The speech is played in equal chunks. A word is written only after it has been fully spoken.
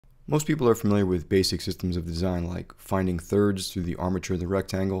Most people are familiar with basic systems of design like finding thirds through the armature of the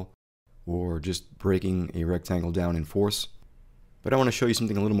rectangle or just breaking a rectangle down in force. But I want to show you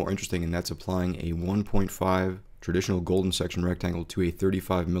something a little more interesting, and that's applying a 1.5 traditional golden section rectangle to a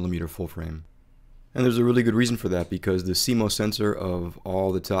 35mm full frame. And there's a really good reason for that, because the CMOS sensor of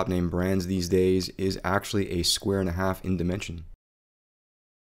all the top name brands these days is actually a 1.5 in dimension.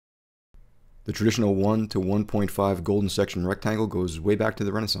 The traditional 1 to 1.5 golden section rectangle goes way back to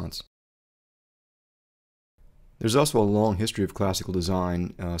the Renaissance. There's also a long history of classical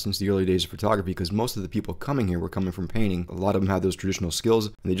design since the early days of photography, because most of the people coming here were coming from painting. A lot of them had those traditional skills,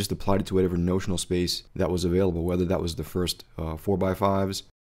 and they just applied it to whatever notional space that was available, whether that was the first 4x5s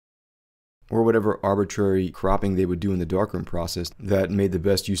or whatever arbitrary cropping they would do in the darkroom process that made the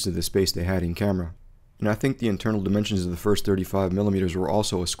best use of the space they had in camera. And I think the internal dimensions of the first 35mm were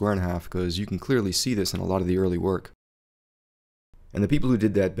also a 1.5, because you can clearly see this in a lot of the early work. And the people who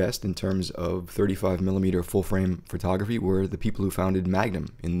did that best in terms of 35mm full frame photography were the people who founded Magnum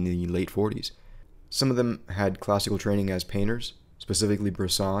in the late 40s. Some of them had classical training as painters, specifically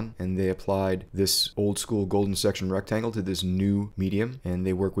Bresson, and they applied this old school golden section rectangle to this new medium, and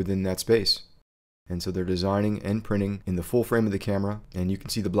they work within that space. And so they're designing and printing in the full frame of the camera, and you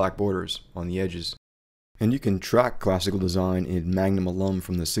can see the black borders on the edges. And you can track classical design in Magnum alum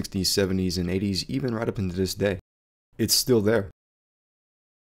from the 60s, 70s, and 80s, even right up into this day. It's still there.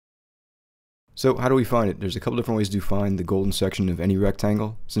 So how do we find it? There's a couple different ways to find the golden section of any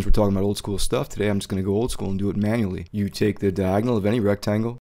rectangle. Since we're talking about old school stuff, today I'm just going to go old school and do it manually. You take the diagonal of any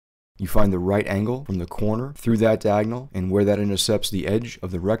rectangle, you find the right angle from the corner through that diagonal, and where that intercepts the edge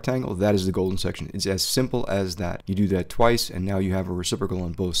of the rectangle, that is the golden section. It's as simple as that. You do that twice, and now you have a reciprocal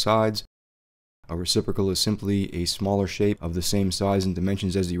on both sides. A reciprocal is simply a smaller shape of the same size and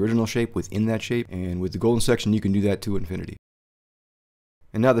dimensions as the original shape within that shape, and with the golden section you can do that to infinity.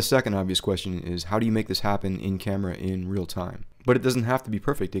 And now the second obvious question is, how do you make this happen in camera in real time? But it doesn't have to be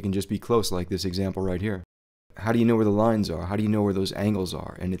perfect, it can just be close, like this example right here. How do you know where the lines are? How do you know where those angles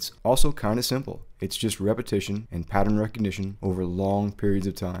are? And it's also kind of simple. It's just repetition and pattern recognition over long periods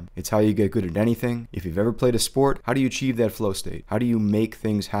of time. It's how you get good at anything. If you've ever played a sport, how do you achieve that flow state? How do you make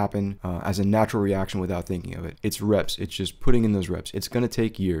things happen as a natural reaction without thinking of it? It's reps. It's just putting in those reps. It's going to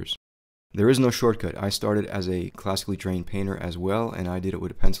take years. There is no shortcut. I started as a classically trained painter as well, and I did it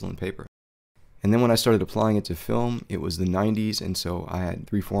with a pencil and paper. And then when I started applying it to film, it was the 90s, and so I had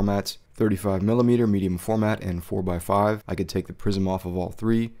 3 formats: 35mm, medium format, and 4x5. I could take the prism off of all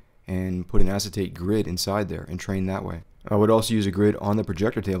 3 and put an acetate grid inside there and train that way. I would also use a grid on the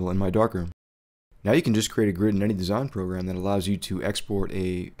projector table in my darkroom. Now you can just create a grid in any design program that allows you to export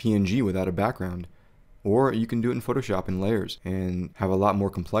a PNG without a background. Or you can do it in Photoshop in layers and have a lot more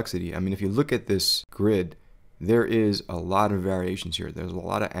complexity. I mean, if you look at this grid, there is a lot of variations here. There's a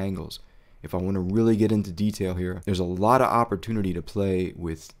lot of angles. If I want to really get into detail here, there's a lot of opportunity to play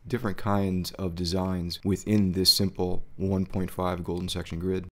with different kinds of designs within this simple 1.5 golden section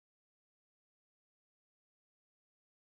grid.